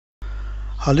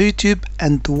Hello YouTube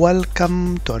and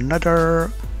welcome to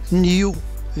another new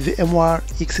VMware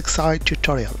ESXI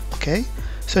tutorial. Okay,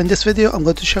 so in this video I'm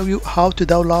going to show you how to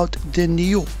download the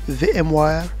new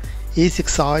VMware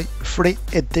ESXI free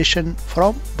edition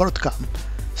from Broadcom.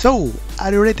 So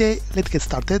are you ready? Let's get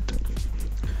started.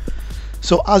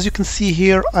 So as you can see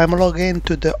here, I'm logged in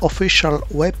to the official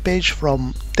web page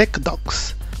from Tech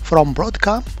Docs from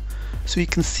Broadcom. So you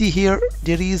can see here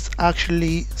there is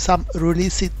actually some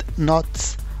released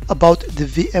notes about the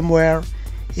VMware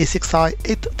ESXI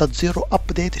 8.0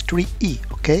 update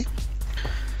 3E. Okay,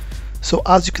 so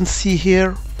as you can see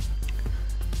here,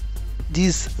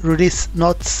 these release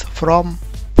notes from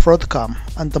Broadcom,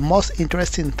 and the most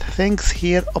interesting things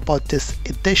here about this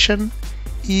edition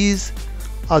is,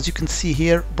 as you can see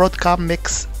here, Broadcom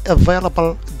makes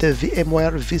available the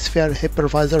VMware vSphere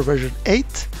Hypervisor version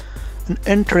 8, an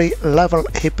entry-level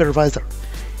hypervisor.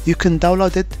 You can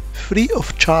download it free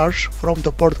of charge from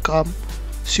the Broadcom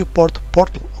support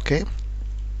portal. Okay,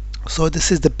 so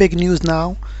this is the big news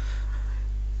now,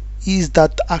 is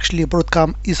that actually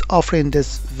Broadcom is offering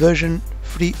this version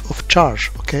free of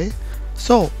charge. Okay,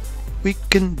 so we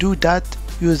can do that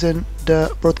using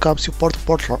the Broadcom support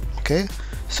portal. Okay,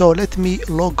 so let me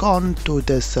log on to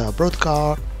this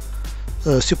Broadcom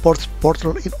support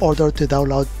portal in order to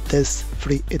download this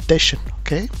free edition.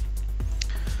 Okay,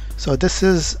 so this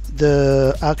is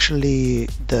the actually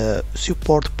the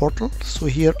support portal. So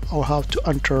here I'll have to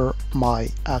enter my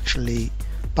actually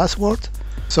password.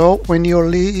 So when you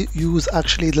use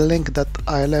actually the link that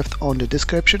I left on the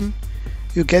description,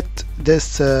 you get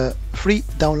this free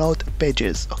download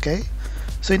pages. Okay,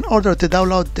 so in order to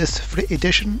download this free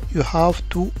edition, you have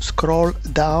to scroll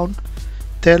down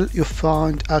till you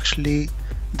find actually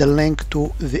the link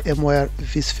to VMware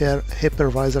vSphere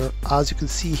Hypervisor, as you can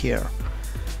see here,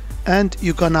 and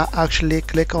you're gonna actually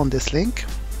click on this link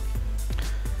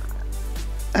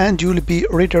and you'll be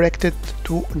redirected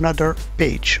to another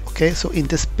page. Okay, so in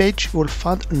this page you will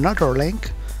find another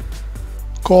link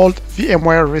called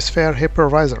VMware vSphere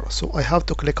Hypervisor. So I have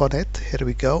to click on it. Here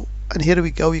we go, and here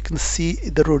we go, you can see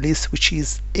the release, which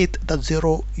is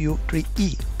 8.0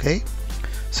 U3E. Okay,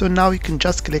 so now you can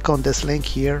just click on this link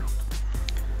here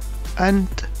and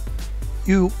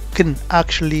you can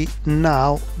actually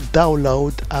now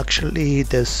download actually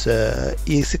this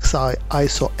ESXI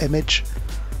ISO image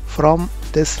from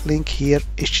this link here,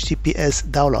 HTTPS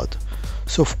download.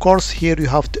 So of course here you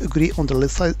have to agree on the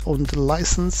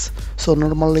license. So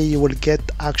normally you will get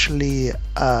actually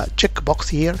a checkbox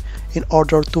here in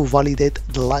order to validate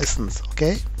the license.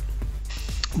 Okay,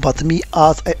 but me,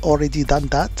 as I already done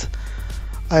that,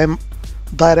 I'm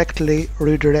directly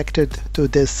redirected to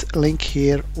this link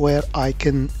here where I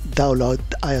can download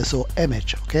the ISO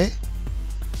image. Okay,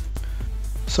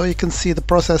 so you can see the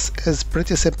process is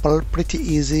pretty simple, pretty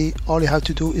easy. All you have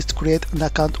to do is to create an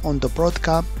account on the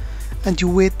Broadcom, and you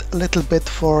wait a little bit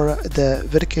for the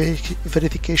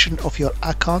verification of your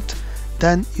account.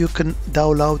 Then you can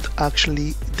download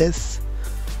actually this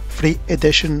free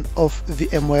edition of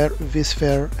VMware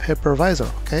vSphere Hypervisor.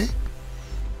 Okay,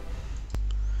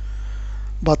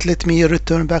 but let me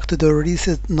return back to the release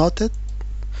noted.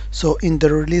 So in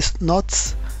the release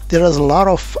notes, there is a lot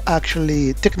of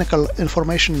actually technical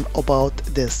information about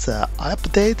this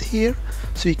update here.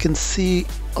 So you can see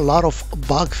a lot of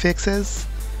bug fixes.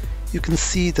 You can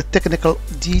see the technical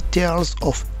details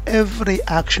of every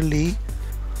actually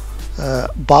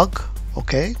bug.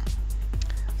 Okay,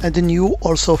 and the new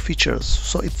also features.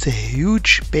 So it's a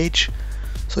huge page,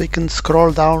 so you can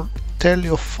scroll down till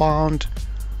you found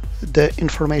the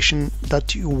information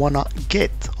that you wanna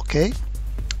get. Okay,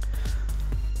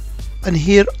 and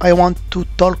here I want to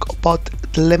talk about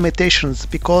the limitations,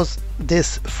 because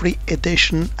this free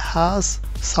edition has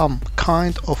some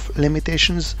kind of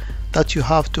limitations that you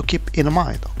have to keep in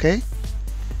mind. Okay,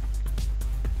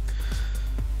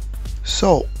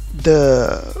 so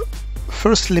the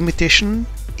first limitation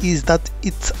is that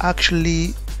it's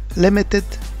actually limited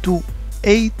to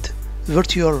 8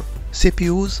 virtual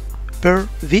CPUs per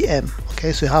VM.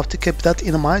 Okay, so you have to keep that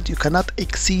in mind. You cannot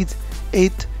exceed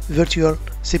 8 virtual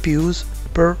CPUs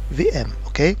per VM.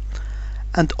 Okay,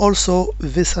 and also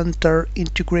vCenter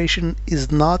integration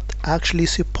is not actually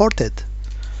supported,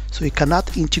 so you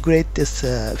cannot integrate this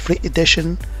free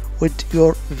edition with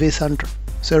your vCenter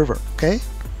server. Okay,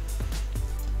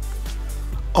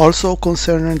 also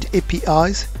concerning the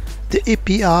APIs, the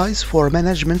APIs for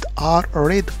management are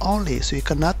read only, so you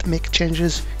cannot make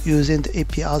changes using the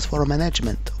APIs for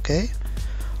management. Okay,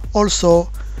 also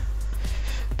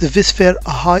the vSphere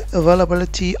high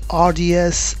availability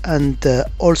RDS and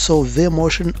also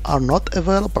vMotion are not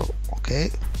available.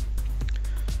 Okay,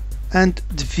 and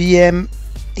the VM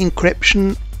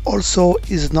encryption also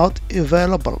is not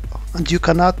available, and you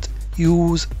cannot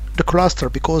use the cluster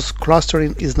because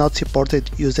clustering is not supported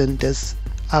using this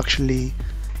actually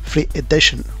free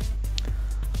edition.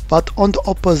 But on the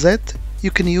opposite,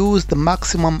 you can use the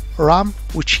maximum RAM,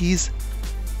 which is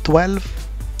 12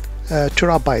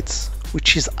 terabytes,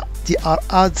 which is they are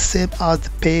as same as the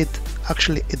paid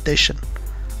actually edition.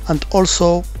 And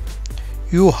also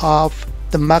you have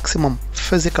the maximum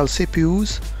physical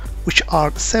CPUs, which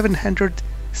are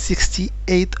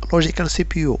 768 logical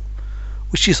CPU,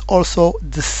 which is also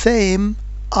the same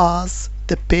as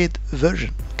the paid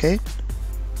version. Okay,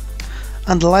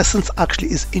 and the license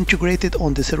actually is integrated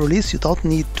on this release. You don't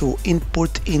need to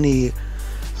input any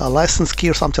license key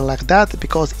or something like that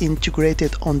because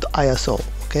integrated on the ISO.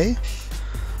 Okay,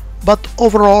 but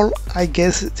overall I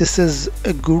guess this is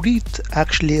a great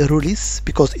actually release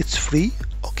because it's free.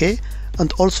 Okay,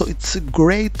 and also it's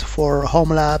great for home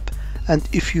lab, and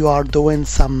if you are doing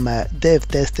some dev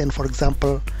testing, for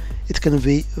example, it can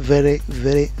be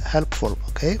very helpful.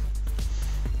 Okay,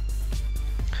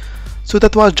 so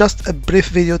that was just a brief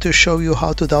video to show you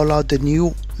how to download the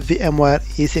new VMware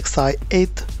ESXi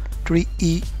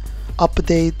 8.3e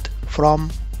update from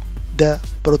the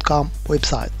Broadcom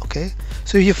website. Okay,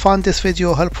 so if you found this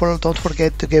video helpful, don't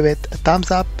forget to give it a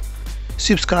thumbs up,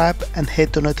 subscribe, and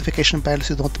hit the notification bell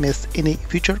so you don't miss any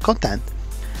future content.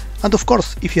 And of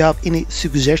course, if you have any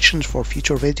suggestions for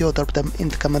future video, drop them in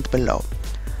the comment below.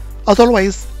 As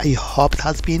always, I hope it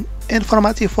has been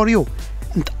informative for you,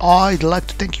 and I'd like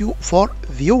to thank you for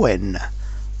viewing.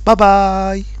 Bye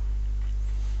bye.